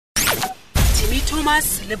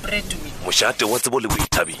Thomas le Bradway. Moshate wa tsebo le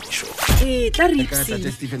boithabišo. Tla re ka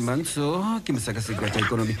tate Stephen Mantsho ke Mosekaseki wa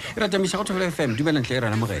ikonomi ra tamiša go thobela FM dumela ntle e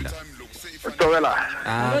rana mogela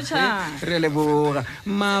re leboga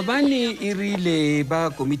mabane e rile ba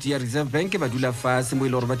komiti ya Reserve Bank ba dula fase mo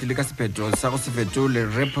ile gore ba tlile ka sephetho sa go se fetole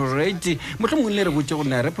repo rate mohlomongwe le re botse gore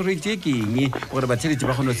na repo rate e ke eng gore batsheletši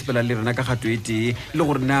ba kgone go sepela le rena ka gato e tee le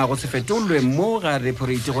gore na go se fetolwe mo ga repo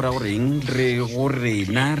rate go ra goreng re go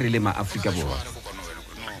rena re le ma-Afrika Borwa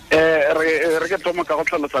re ke thoma ka go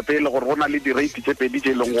tlhalosa pele gore go na le di-rate tse pedi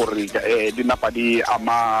tse e leng gore di napa di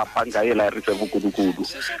ama banka e la reserve kudu-kudu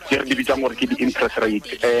ke re di bitsang gore ke di-interest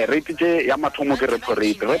rate rate tse ya mathomo ke repo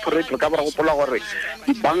rate re ka bara gopola gore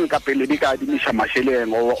dibanka pele di ka adimiša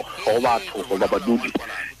mašheleng go batho go ba badudi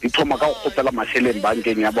di thoma ka go kgopela mašheleng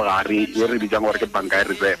bankeng ya bogare e re bitsang gore ke banka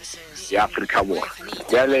ya reserve ya Afrika Borwa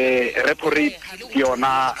jale repo rate ke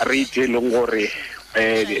yona rate e leng gore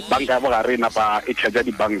banka ya bogare napa e charge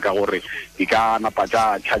dibanka gore di ka napa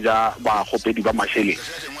tsa charge ba gopedi ba mašheleng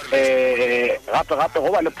gape go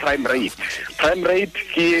ba le prime rate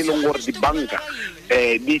ke leng gore dibanka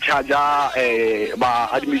di charge ba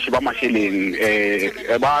adimiši ba mašheleng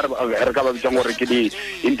ba re ka ba bitsang gore ke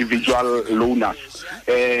di-individual loaners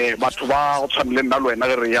batho ba go tshwane le nna le wena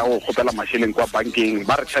ge re ya go gopela mašheleng kwa bankeng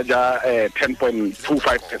ba re charge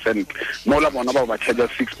 10.25% mola bona ba charge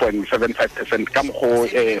 6.75% ka mokgo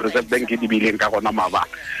Reserve Bank e di bileng ka gona mabaka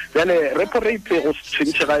jale repo rate go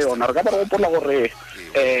tshentšhe ga yona re ka ba re gopola gore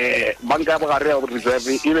banka ya bogare ya reserve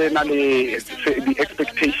e be na le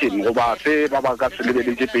di-expectation goba se ba ba ka se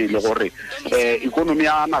lebeletse pele gore ikonomi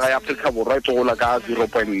ya naga ya Afrika Borwa e tsogola ka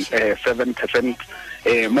 0.7%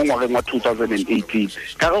 mo ngwageng wa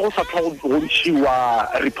 2018 ka ge go sa tla go ntshiwa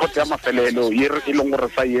report ya mafelelo e leng gore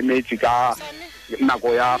sa emetse ka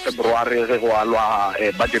nako ya February ge go alwa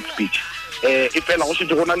budget speech e fela go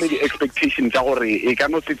shetse go na le di-expectation tsa gore e ka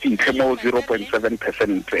no se fitlhe mo 0.7%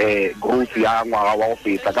 growth ya ngwaga wa go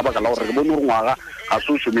feta ka baka la gore re bone gore ngwaga ga se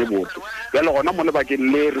o some botse jale gona mo lebakeng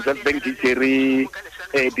le Reserve Bank e tsere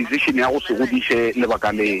decision ya go se godiše lebaka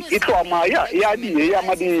le e tlhoama e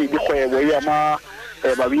ama dikgwebo e ama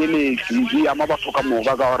babeeletsi e ama batho ka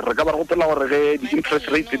moka ka gore re ka ba re gopela gore ge di-interest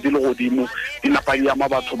rate di le godimo di napa di ama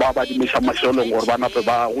batho ba ba dimiša mašelong gore ba nape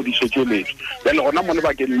ba godišetšeletso jale gona mo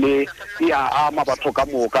lebakeng le e ama batho ka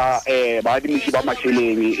moka ba adimiši ba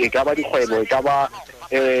mašeleng e ka ba dikgwebo e ka ba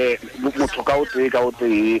motho ka o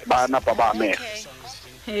tee ba napa ba amega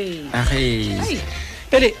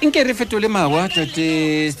pele nke re fetole mawa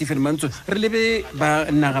tate Stephen Mantsho re lebe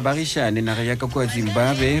ba naga bagišane naga ya ka kua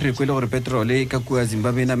Zimbabwe re kwele gore petrole ka kua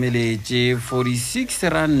Zimbabwe e nameletše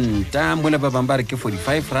 46 ranta mola ba bangwe ba re ke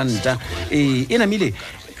 45 ranta e namile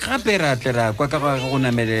gape ra tle ra kwa ka go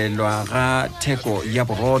namelelwa ga theko ya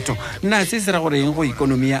borotho nna se se ra goreng go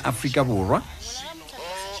ikonomi ya Afrika Borwa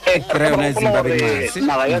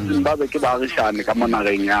naga ya Zimbabwe ke baagišane ka mo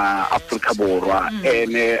nageng ya Afrika Borwa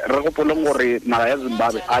ene re gopoleng gore naga ya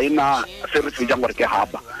Zimbabwe a ena se re se jang gore ke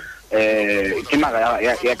haba ke naga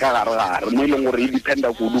ya ka gare mo e leng gore e dependa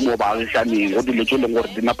kudu mo baagišaneng go dilo tse e leng gore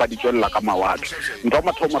di napa di tswelela ka mawatle ntho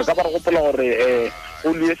mathomo re ka ba re gopola gore o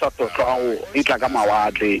le sa tlotlwago e tla ka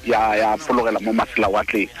mawatle ya fologela mo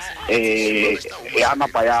maselawatleng ya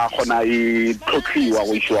napa ya gona e tlhotlhiwa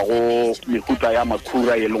go isiwa go mehuta ya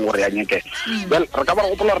makhura e leng gore ya nyekela well re ka ba re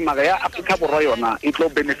gopola gore naga ya Afrika Borwa yona e tlo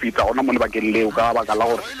benefita gona mo lebakeng leo ka baka la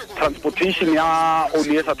gore transportation ya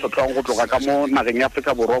oli e sa tlotlwago go tloga ka mo nageng ya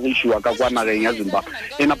Afrika Borwa go isiwa ka kwa nageng ya Zimbabwe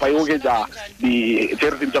e napa e oketsa tse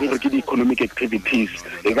re tsang gore ke di-economic activities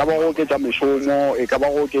e ka ba go oketsa mešomo e ka ba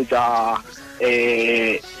go oketsa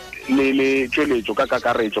le tšweletšo ka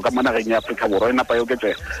kakaretšo ka manageng ya Afrika Borwa e napa yo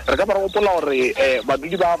oketsega re ka ba re gopola gore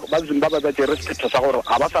badudi ba Zimbabwe ba tsere sephetho sa gore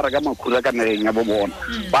ga ba sa reka makhura ka nageng ya bo bona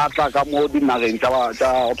ba tla ka mo dinageng tsa go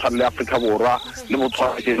tshwana le Afrika Borwa le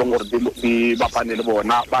botshware ke e leng gore di bapane le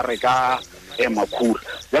bona ba reka makhura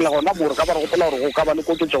jale gona mo re ka ba re gopola gore go ka ba le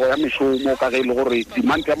koketsego ya mešomo ka ge e le gore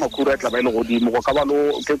demand ya makhura e tla ba e le godimo go ka ba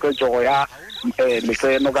le koketsego ya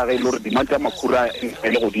letseno ka ge e le gore demand ya makhura e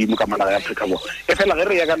le godimo ka managa ya Afrika Borwa e fela ge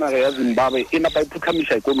re ya ka naga ya Zimbabwe e napa e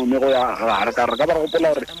phutlhamiša ikonomi go ya gare ka re ka ba re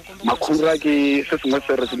gopola gore makhura ke se sengwe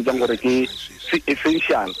se re se bitsang gore ke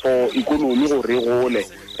essential for ikonomi gore e gole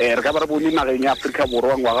re ka ba re bone nageng ya Afrika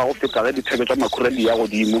Borwa ngwaga go feta ge ditheko tsa makhura di ya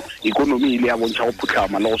godimo ikonomi ile ya bontšha go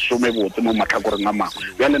phutlhama le go some botse mo matlhakoreng a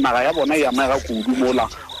mangwe bjale naga ya bona e amega kudu mola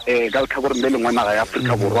ka letlhakoreng le lengwe naga ya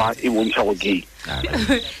Afrika Borwa e bontšha go keng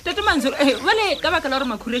tate Mantsho vale ka baka la gore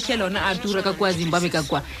makhura shela ona a tura ka kwa Zimbabwe ka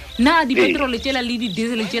kwa na dipetrole tšela le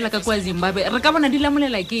di-diesel tšela ka kwa Zimbabwe re ka bona di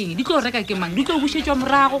lamolela keng di tlo reka ke mang di tlo bušetšwa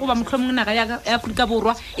morago goba mohlomongwe naga ya Afrika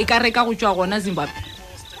Borwa e ka reka go tšwa gona Zimbabwe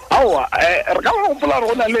aowa re ka ba gopola re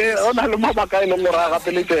go na le mabaka e leng gore a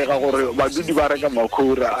gapeletšega gore badudi ba reka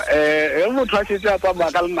makhura motho a šetse a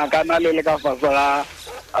tsamaya ka lenakana le ka fase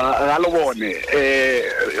ga le bone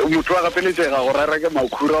motho a gapeletšega gore a reke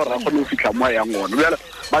makhura gore a kgone go fitlha mo a yang one bjale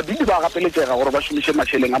badudi ba gapeletšega gore ba šomiše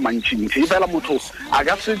matšheleng a mantšintši e fela motho a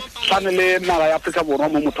ka se tshwane le naga ya Afrika Borwa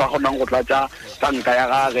mo motho a kgonang go tlatša tanka ya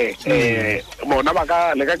gage bona ba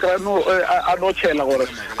ka le ka krano a no tšhela gore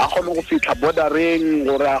a kgone go fitlha bordereng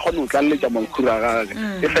gore a kgone go tlalletša makhura gage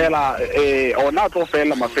e fela ona a tlo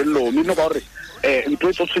fela mafelelong eno ka gore ntho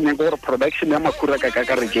e tlo tshwenyeng ke gore production ya makhura ka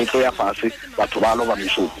kakaretso ya fase batho ba lo ba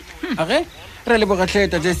mesong age re lebogatlhe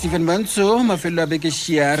tate Stephen Mantsho mafelelo a beke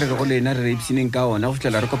shia re go lena re ipsineng ka ona go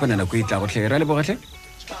fitlela re kopanana go itla go tle re lebogatlhe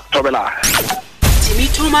thobela Timmy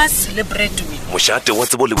Thomas le Bradwin mošate wa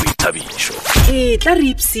tsebo le boithabišo tla re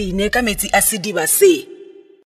ipsine ka metsi a sediba se